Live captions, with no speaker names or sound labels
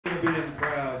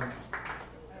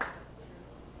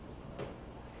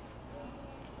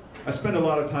I spend a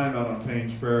lot of time out on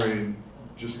Payne's Prairie,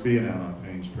 just being out on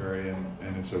Payne's Prairie,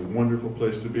 and it's a wonderful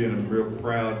place to be, and I'm real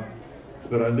proud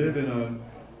that I live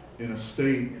in a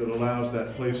state that allows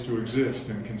that place to exist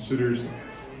and considers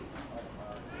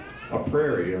a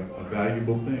prairie a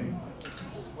valuable thing.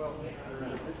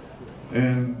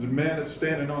 And the man that's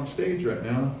standing on stage right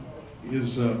now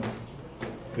is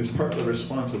partly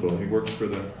responsible. He works for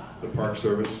the Park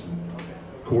Service and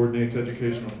coordinates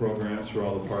educational programs for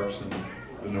all the parks in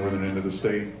the northern end of the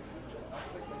state.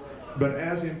 But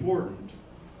as important,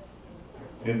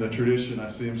 in the tradition, I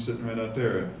see him sitting right out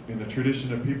there, in the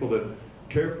tradition of people that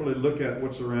carefully look at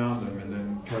what's around them and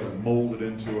then try to mold it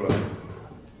into a,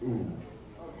 ooh,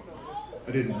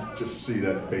 I didn't just see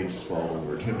that bass fall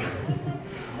over it.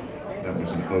 That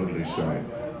was an ugly sight.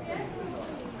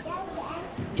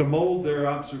 To mold their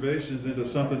observations into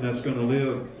something that's going to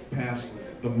live past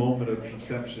the moment of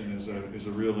conception is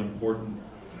a real important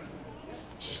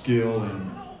skill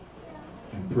and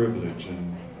privilege.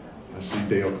 And I see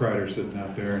Dale Kreider sitting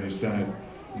out there, and he's done it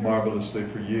marvelously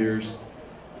for years.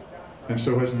 And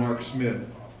so has Mark Smith.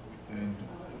 And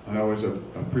I always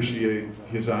appreciate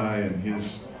his eye and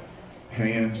his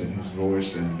hands and his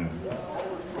voice, and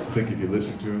I think if you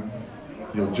listen to him,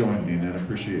 you'll join me in that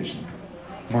appreciation.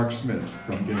 Mark Smith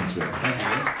from Gainesville. Thank you.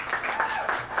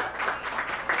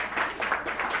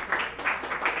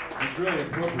 It's really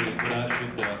appropriate that I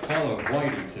should follow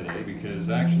Whitey today, because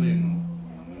actually in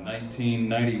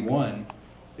 1991,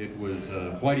 it was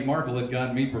Whitey Marple that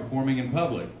got me performing in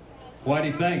public.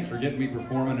 Whitey, thanks for getting me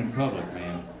performing in public,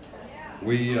 man.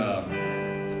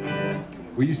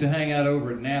 We used to hang out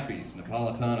over at Nappy's,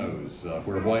 Napolitano's,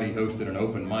 where Whitey hosted an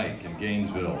open mic in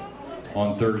Gainesville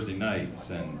on Thursday nights,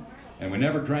 and we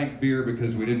never drank beer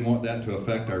because we didn't want that to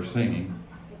affect our singing,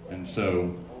 and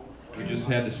so we just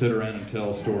had to sit around and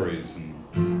tell stories,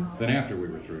 and then after we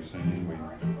were through singing,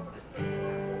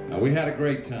 we had a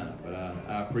great time. But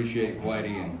I appreciate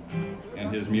Whitey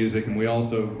and his music, and we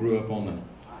also grew up on the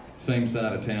same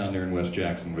side of town there in West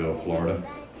Jacksonville, Florida.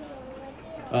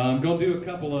 I'm going to do a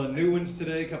couple of new ones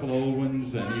today, a couple of old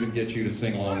ones, and even get you to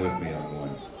sing along with me on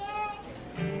one.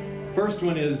 First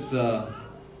one is the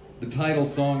title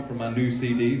song from my new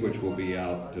CD, which will be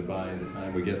out by the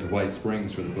time we get to White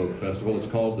Springs for the Folk Festival. It's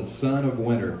called The Sun of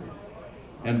Winter.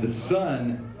 And the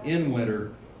sun in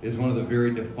winter is one of the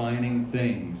very defining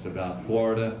things about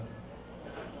Florida.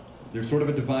 There's sort of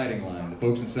a dividing line. The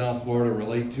folks in South Florida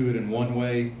relate to it in one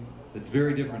way that's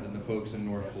very different than the folks in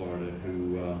North Florida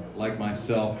who, like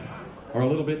myself, are a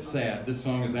little bit sad. This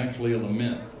song is actually a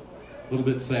lament. A little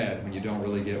bit sad when you don't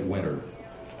really get winter,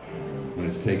 when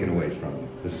it's taken away from you.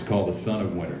 This is called The Sun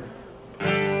of Winter.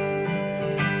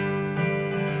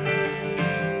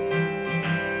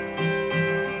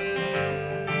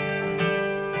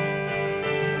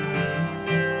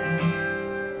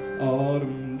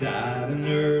 Autumn died an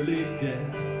early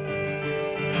death.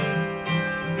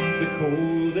 The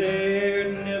cold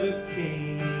air never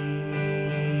came.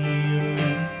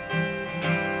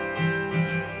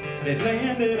 They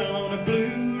landed on a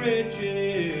blue ridge,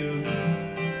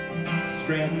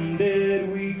 stranded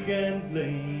weak and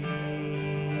lame.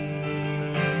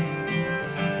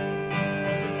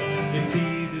 It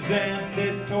teases and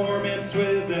it torments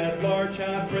with that large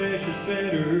high pressure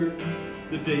center.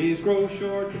 The days grow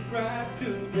short, the pride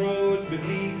still grows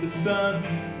beneath the sun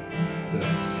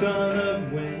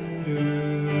of winter.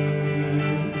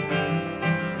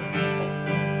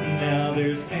 Now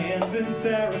there's tans in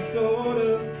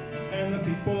Sarasota, and the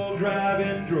people drive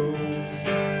in droves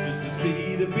just to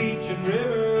see the beach and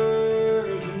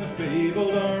rivers and the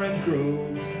fabled orange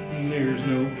groves. And there's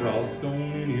no frost on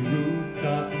any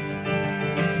rooftops.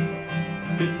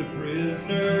 It's a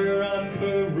prisoner on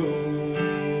parole.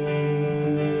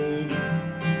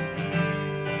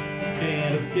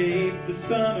 Can't escape the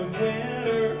sun of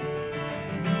winter,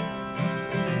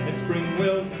 and spring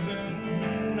will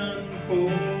soon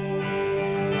unfold.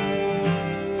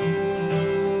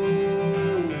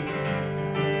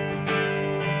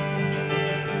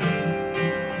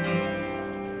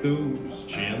 Those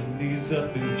chimneys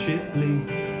up in Chipley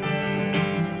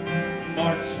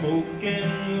aren't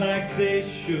smoking like they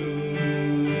should,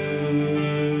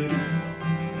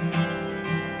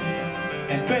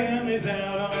 and families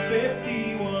out on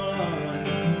 51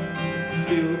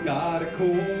 still got a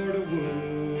cord of wood.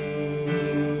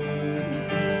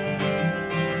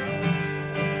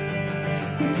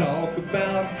 We talk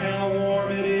about how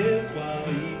warm it is while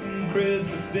eating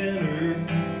Christmas dinner.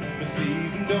 The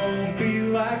season don't feel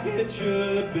like it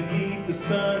should beneath the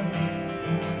sun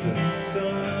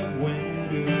of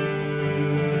winter.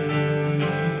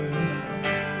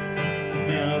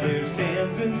 Now there's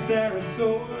tans in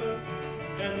Sarasota,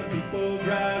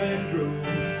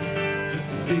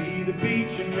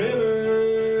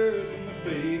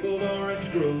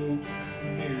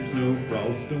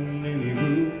 frost on any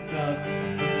rooftop.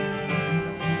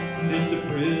 It's a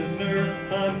prisoner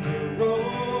on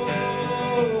parole.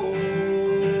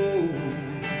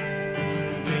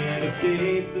 Can't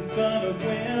escape the sun of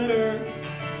winter,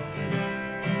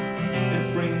 and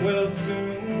spring will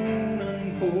soon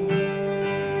unfold.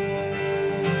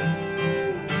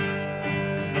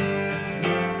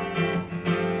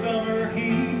 Summer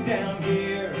heat down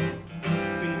here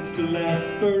seems to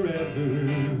last forever.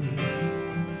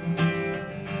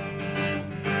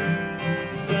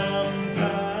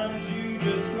 Sometimes you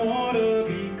just want to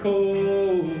be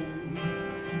cold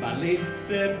by late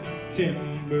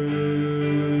September.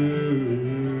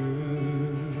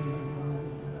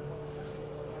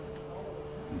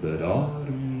 But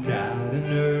autumn died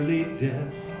an early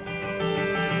death.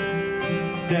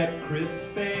 That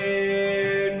crisp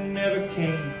air never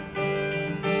came.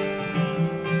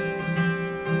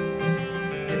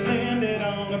 It landed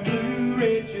on a Blue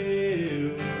Ridge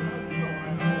hill,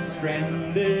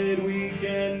 stranded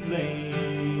weekend lane.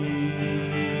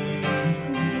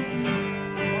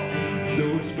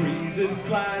 Those breezes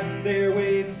sliding their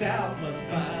way south must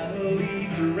finally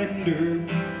surrender.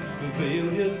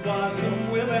 Azaleas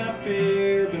blossom without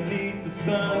fear beneath the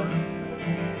sun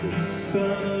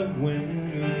of winter.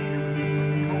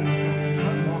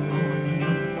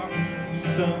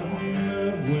 Sun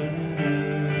of winter.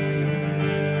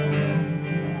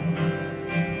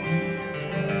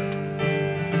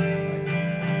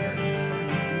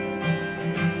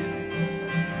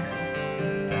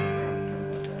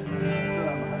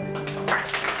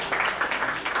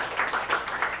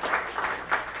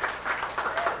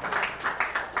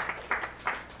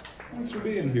 Thanks for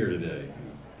being here today.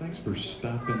 Thanks for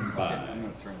stopping by.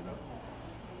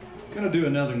 Gonna do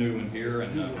another new one here,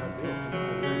 and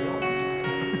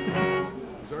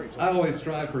I always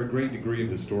strive for a great degree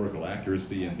of historical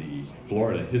accuracy in the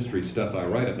Florida history stuff I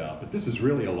write about, but this is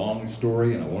really a long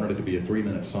story, and I wanted it to be a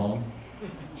 3-minute song.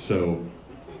 So,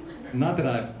 not that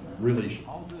I've really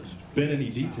been any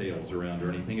details around or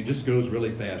anything, it just goes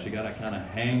really fast. You gotta kind of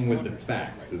hang with the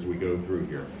facts as we go through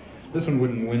here. This one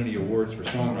wouldn't win any awards for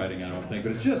songwriting, I don't think,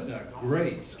 but it's just a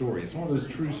great story. It's one of those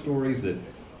true stories that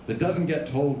doesn't get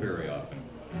told very often.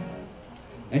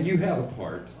 And you have a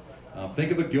part.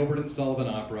 Think of a Gilbert and Sullivan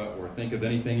opera, or think of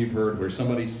anything you've heard where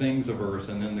somebody sings a verse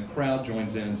and then the crowd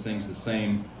joins in and sings the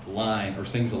same line, or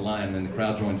sings a line and then the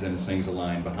crowd joins in and sings a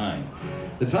line behind.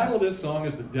 The title of this song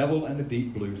is The Devil and the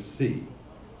Deep Blue Sea.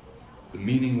 The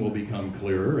meaning will become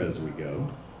clearer as we go.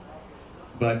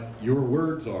 But your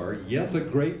words are, yes, a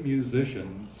great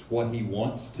musician's what he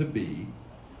wants to be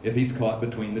if he's caught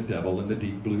between the devil and the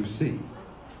deep blue sea.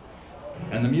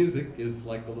 And the music is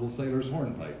like the little sailor's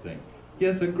hornpipe thing.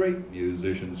 Yes, a great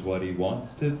musician's what he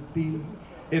wants to be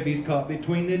if he's caught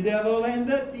between the devil and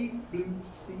the deep blue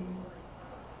sea.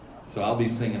 So I'll be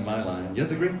singing my line, yes,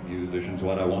 a great musician's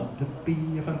what I want to be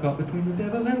if I'm caught between the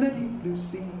devil and the deep blue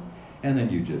sea. And then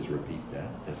you just repeat that,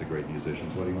 yes, a great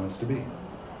musician's what he wants to be.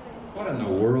 What in the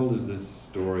world is this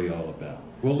story all about?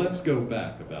 Well, let's go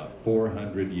back about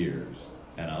 400 years,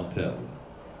 and I'll tell you.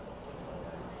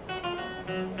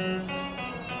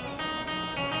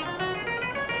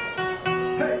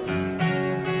 Hey!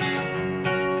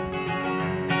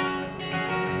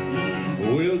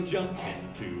 We'll jump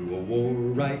into a war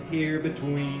right here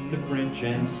between the French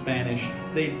and Spanish.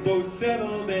 They both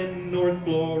settled in North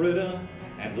Florida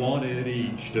and wanted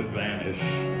each to vanish.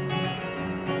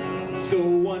 So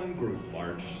one group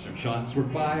marched, some shots were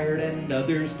fired, and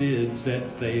others did set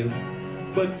sail.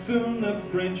 But soon the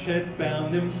French had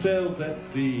found themselves at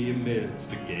sea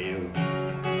amidst a gale.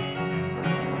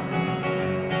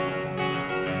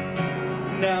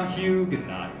 Now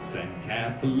Huguenots and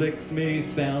Catholics may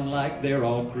sound like they're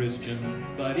all Christians,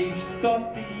 but each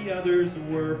thought the others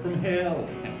were from hell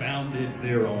and founded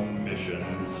their own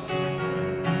missions.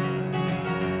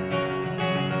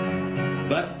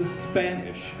 But the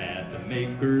Spanish had the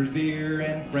maker's ear,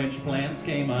 and French plans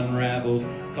came unraveled,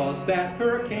 'cause that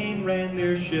hurricane ran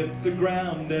their ships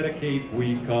aground at a cape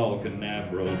we call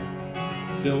Canaveral.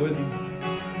 Still with me?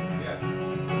 Yeah.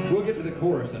 We'll get to the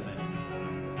chorus in a minute.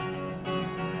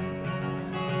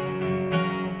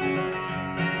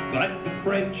 But the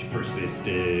French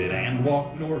persisted and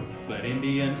walked north, but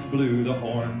Indians blew the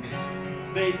horn.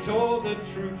 They told the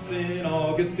troops in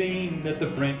Augustine that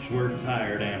the French were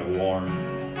tired and worn.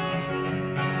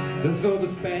 So the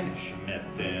Spanish met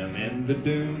them in the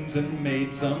dunes and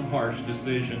made some harsh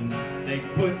decisions. They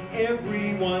put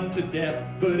everyone to death,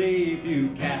 but a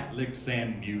few Catholics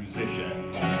and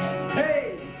musicians.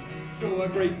 Hey! So a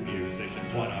great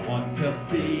musician's what I want to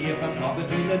be if I'm caught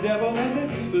between the devil and the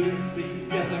deep blue sea.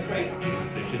 Yes, a great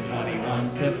musician's what he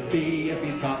wants to be if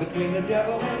he's caught between the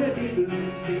devil and the deep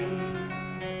blue sea.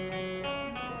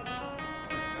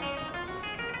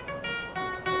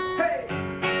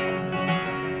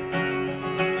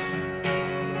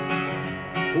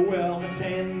 Well,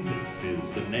 Matanzas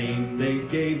is the name they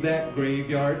gave that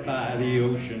graveyard by the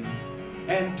ocean,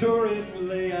 and tourists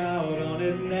lay out on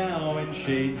it now in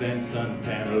shades and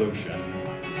suntan lotion.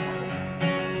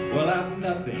 Well, I've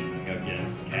nothing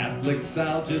against Catholics,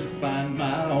 I'll just find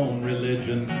my own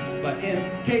religion, but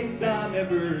in case I'm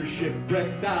ever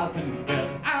shipwrecked, I'll confess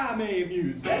I'm a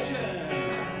musician.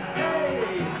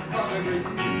 Hey, I'm a great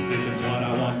musician's what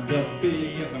I want to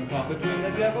be if I'm caught between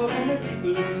the devil and the deep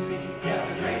blue sea. Yeah,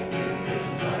 a great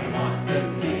musician's what he wants to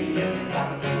be if he's caught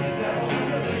between the devil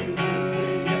and the deep blue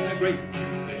sea. Yes, a great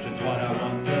musician's what I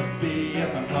want to be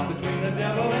if I'm caught between the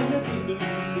devil and the deep blue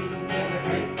sea. Yes, a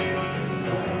great musician's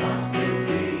what I want to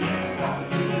be if he's caught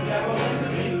between the devil and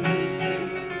the deep blue sea.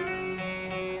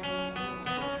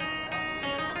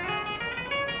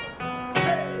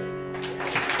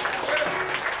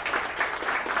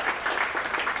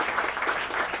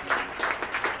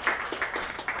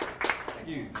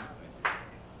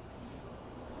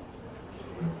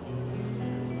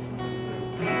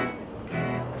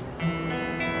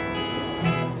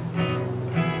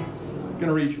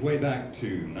 Gonna reach way back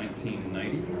to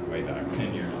 1990, way back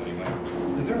 10 years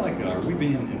anyway. Is there like, are we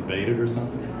being invaded or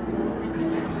something?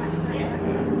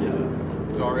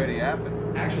 Yes. It's already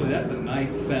happened. Actually, that's a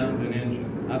nice sounding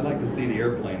engine. I'd like to see the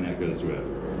airplane that goes with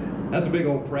it. That's a big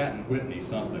old Pratt & Whitney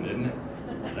something, isn't it?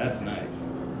 That's nice.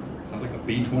 Sounds like a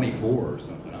B-24 or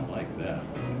something. I like that.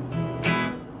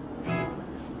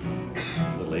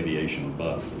 Little aviation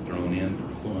bus thrown in for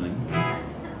fun.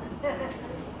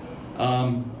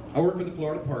 I worked for the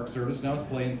Florida Park Service, and I was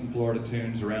playing some Florida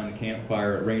tunes around the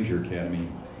campfire at Ranger Academy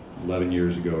 11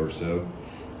 years ago or so.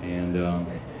 And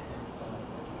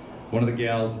one of the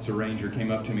gals that's a ranger came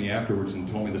up to me afterwards and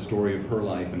told me the story of her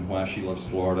life and why she loves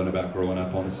Florida and about growing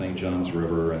up on the St. Johns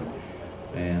River.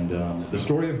 And the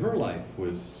story of her life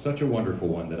was such a wonderful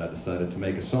one that I decided to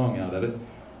make a song out of it,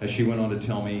 as she went on to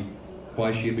tell me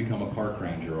why she had become a park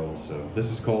ranger also. This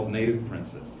is called Native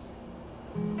Princess.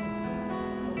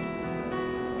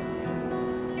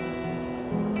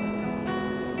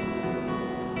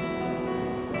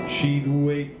 She'd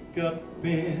wake up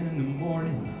in the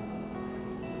morning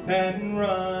and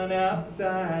run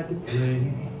outside to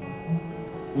play,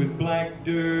 with black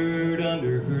dirt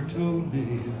under her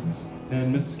toenails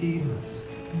and mosquitoes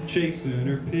chasing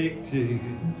her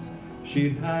pigtails.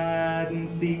 She'd hide and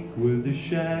seek with the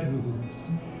shadows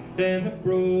and the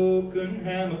broken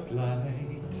hammock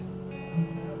light.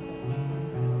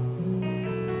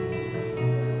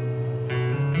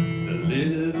 The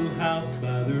little house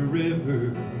by the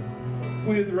river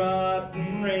with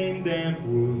rotten rain damp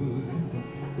wood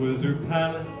was her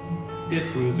palace,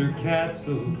 it was her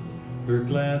castle, her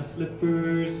glass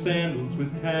slippers, sandals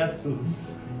with tassels,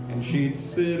 and she'd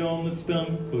sit on the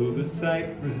stump of a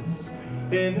cypress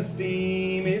in the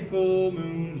steamy full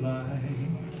moonlight,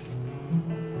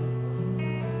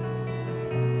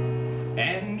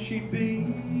 and she'd be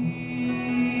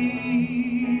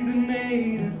the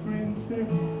native princess,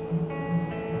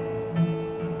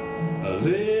 a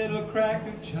little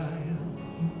cracker child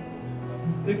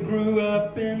that grew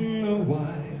up in the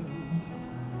wild,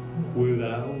 with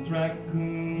owls,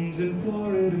 raccoons, and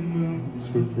Florida moons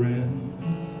for friends.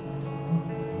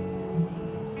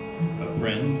 A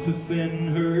princess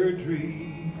in her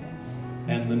dreams,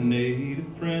 and the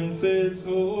native princess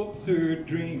hopes her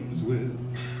dreams will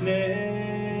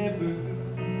never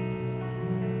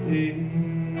end.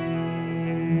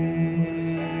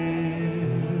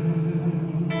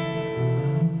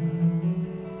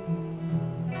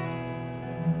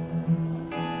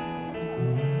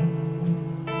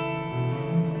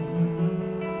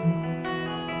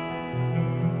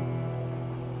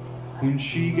 When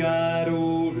she got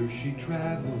older, she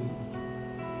traveled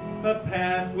a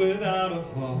path without a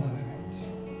heart,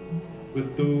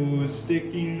 but those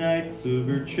sticky nights of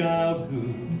her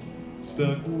childhood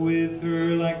stuck with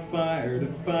her like fire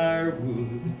to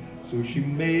firewood. So she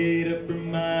made up her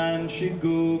mind she'd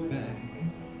go back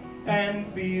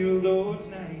and feel those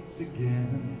nights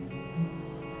again.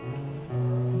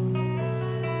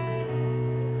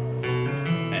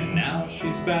 And now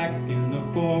she's back in the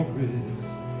forest,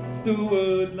 the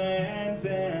woodlands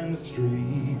and the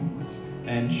streams,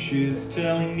 and she's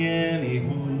telling any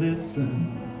who'll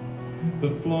listen,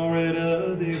 the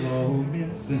Florida they're all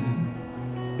missing.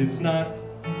 It's not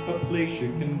a place you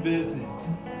can visit,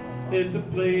 It's a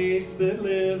place that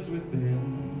lives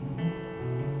within.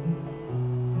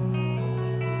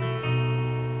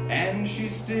 And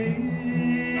she's still a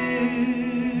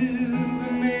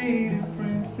native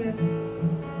princess,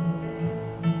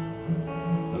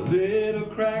 a little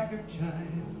cracker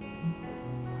child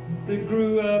that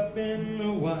grew up in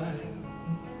the wild,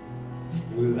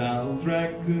 with owls,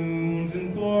 raccoons,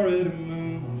 and Florida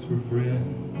moons for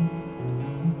friends.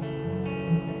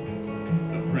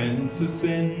 A princess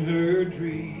in her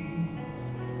dreams,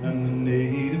 and the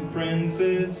native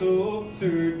princess hopes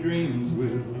her dreams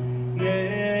will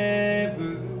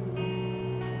never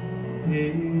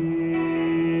end.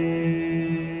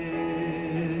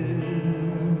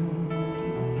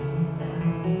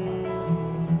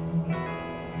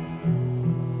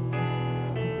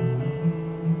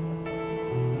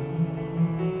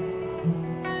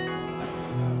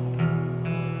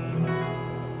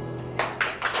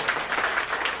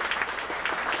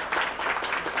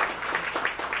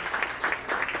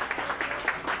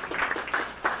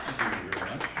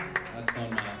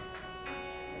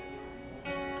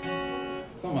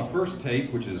 First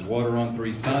tape, which is Water on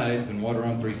Three Sides, and Water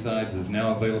on Three Sides is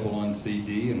now available on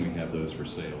CD, and we have those for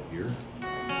sale here.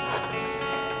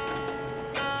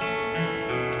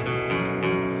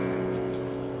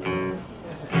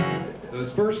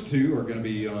 Those first two are going to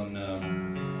be on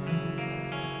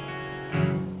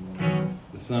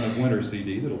the Son of Winter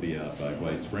CD that'll be out by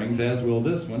White Springs, as will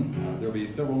this one. There'll be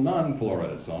several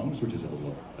non-Florida songs, which is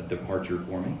a departure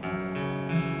for me.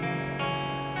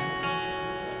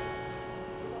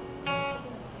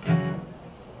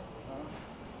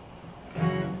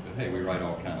 Hey, we write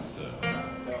all kind of stuff.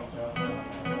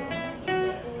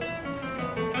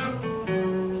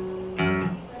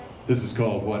 This is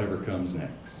called Whatever Comes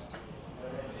Next.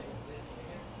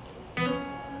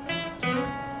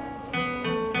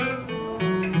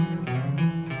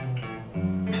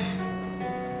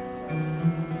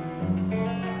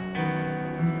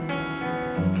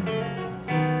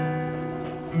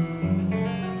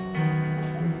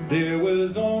 There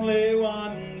was only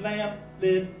one lamp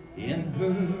lit in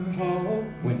her hall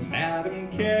when Madame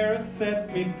Cara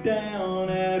set me down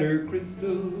at her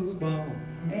crystal ball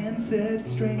and said,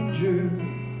 "Stranger,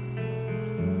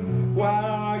 why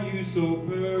are you so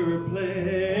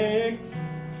perplexed?"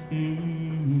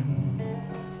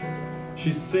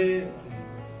 She said,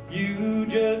 "You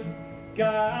just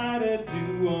gotta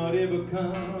do whatever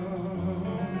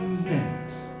comes next."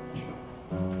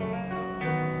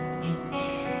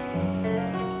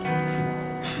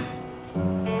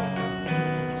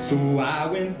 So I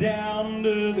went down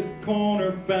to the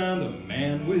corner, found a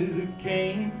man with a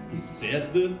cane. He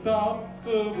said the thought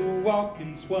of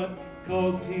walking's what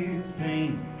caused his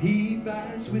pain. He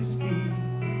buys whiskey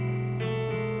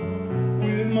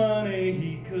with money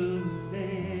he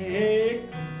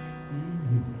collects.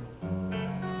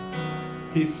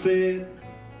 He said,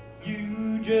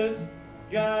 "You just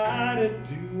gotta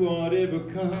do whatever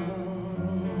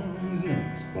comes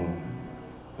next, boy."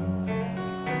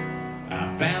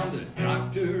 Found a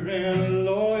doctor and a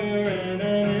lawyer and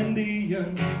an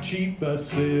Indian chief. I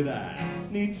said, "I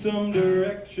need some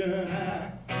direction,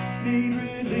 I need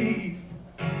relief.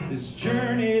 This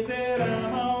journey that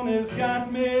I'm on has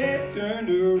got me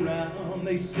turned around."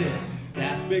 They said,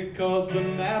 "That's because the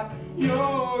map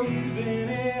you're using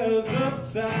is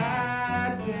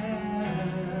upside down,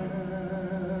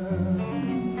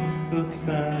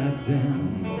 upside down."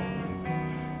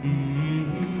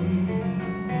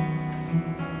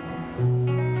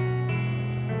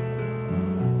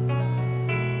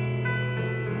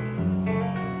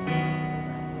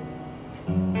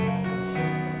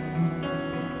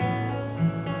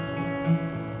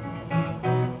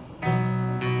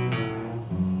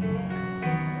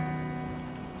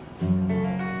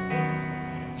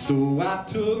 So I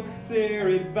took their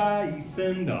advice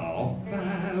and off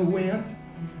I went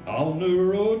on the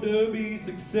road to be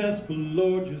successful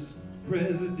or just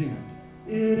president.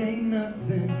 It ain't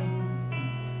nothing.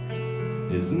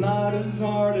 It's not as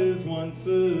hard as one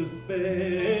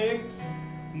suspects.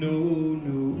 No,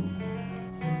 no.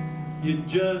 You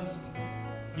just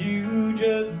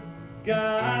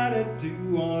gotta do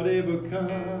whatever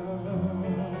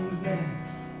comes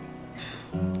next.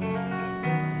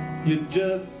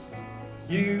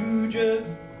 You just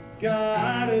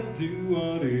gotta do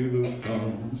whatever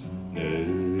comes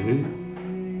next.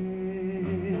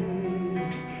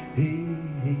 Hey, hey.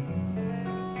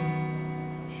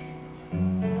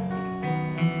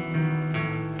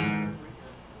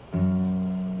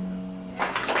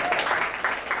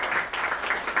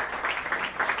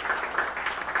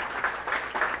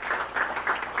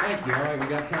 Thank you. All right, we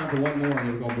got time for one more, and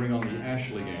then we're going to bring on the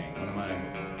Ashley Gang, one of my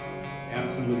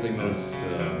absolutely most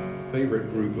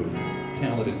favorite group of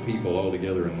talented people all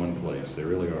together in one place. They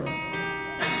really are.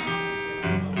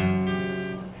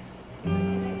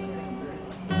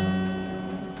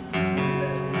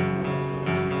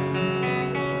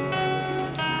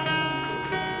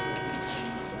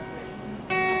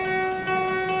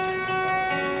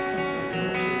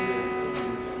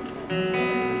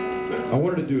 I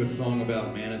wanted to do a song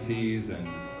about manatees, and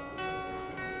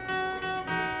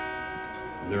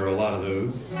there are a lot of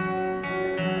those.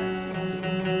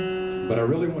 But I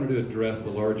really wanted to address the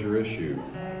larger issue.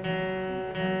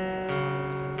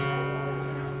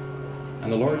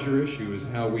 And the larger issue is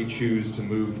how we choose to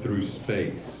move through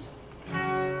space,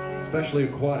 especially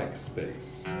aquatic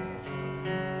space.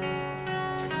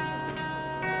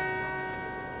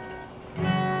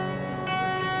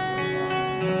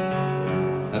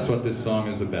 That's what this song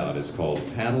is about. It's called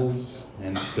Paddles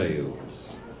and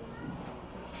Sails.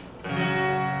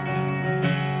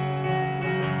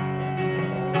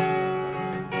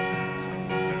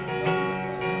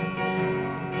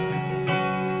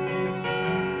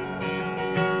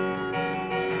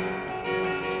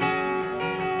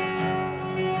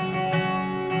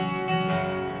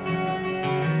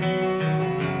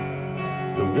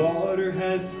 The water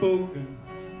has spoken.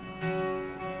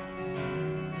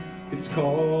 It's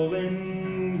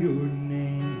calling your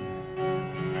name.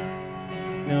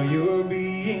 Now you're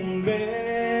being beckoned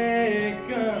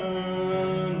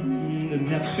to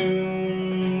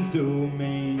Neptune's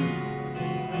domain.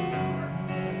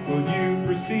 Will you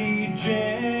proceed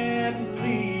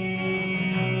gently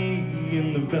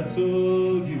in the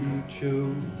vessel you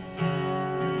chose,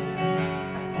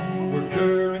 where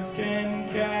currents can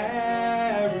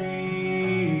carry,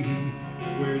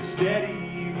 where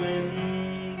steady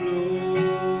wind blows?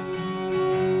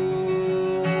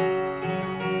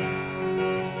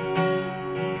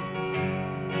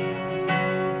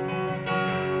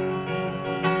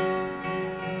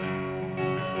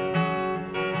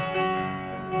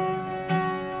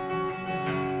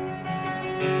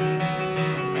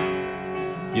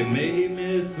 You may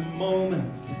miss a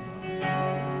moment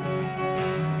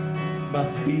by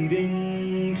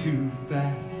speeding too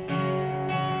fast.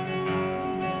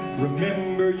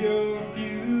 Remember, your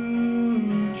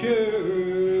future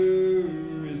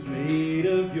is made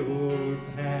of your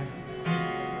past.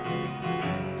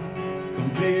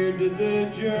 Compared to the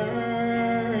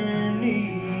journey,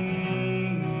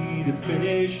 the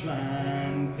finish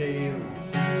line pales.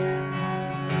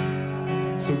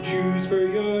 So choose for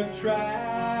your travels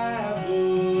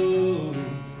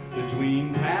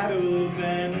between paddles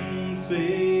and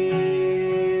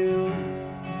sails.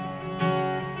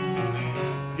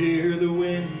 Hear the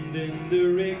wind and the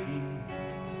rigging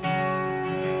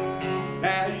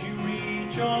as you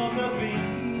reach on the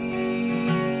beam.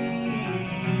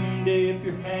 Dip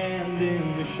your hand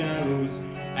in the shallows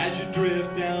as you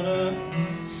drift down a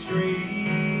stream.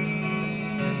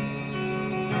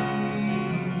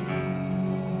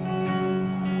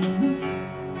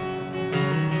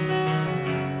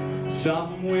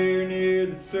 Somewhere near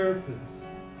the surface,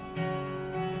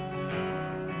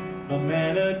 a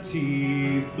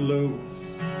manatee floats.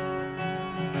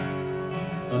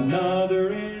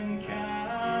 Another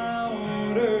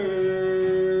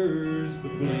encounters the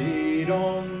blade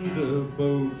on the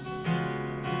boats.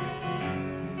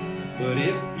 But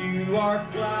if you are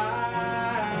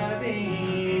gliding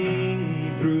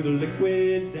through the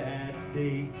liquid that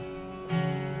day,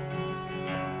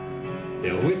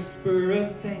 they'll whisper a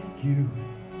thank you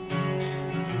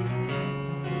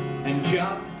and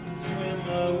just swim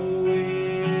away.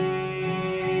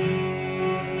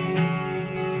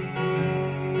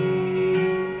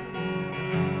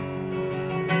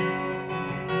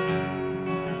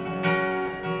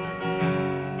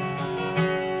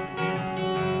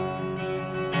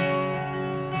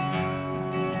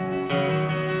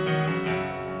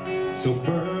 So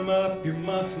firm up your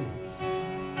muscles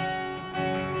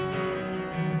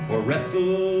or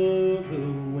wrestle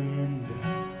the wind.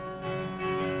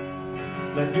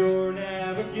 Let your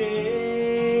navigation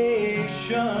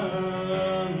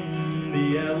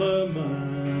the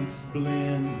elements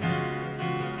blend.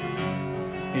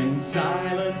 In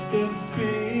silence the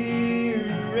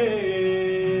spirit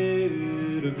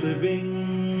of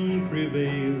living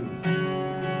prevails.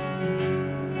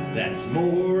 That's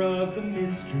more of the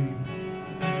mystery.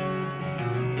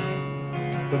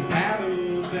 The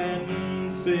paddles and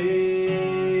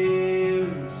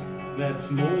sails, that's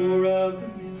more of the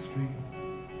mystery.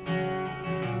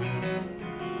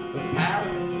 The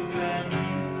paddles and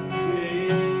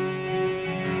sails.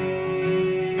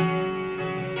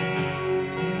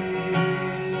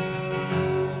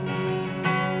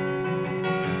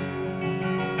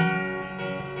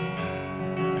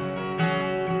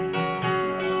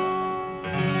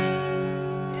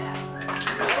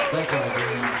 Thank you all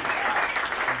very much.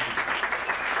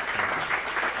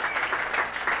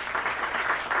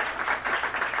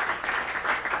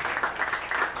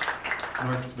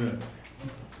 Mark Smith.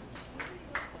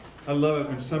 I love it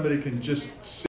when somebody can just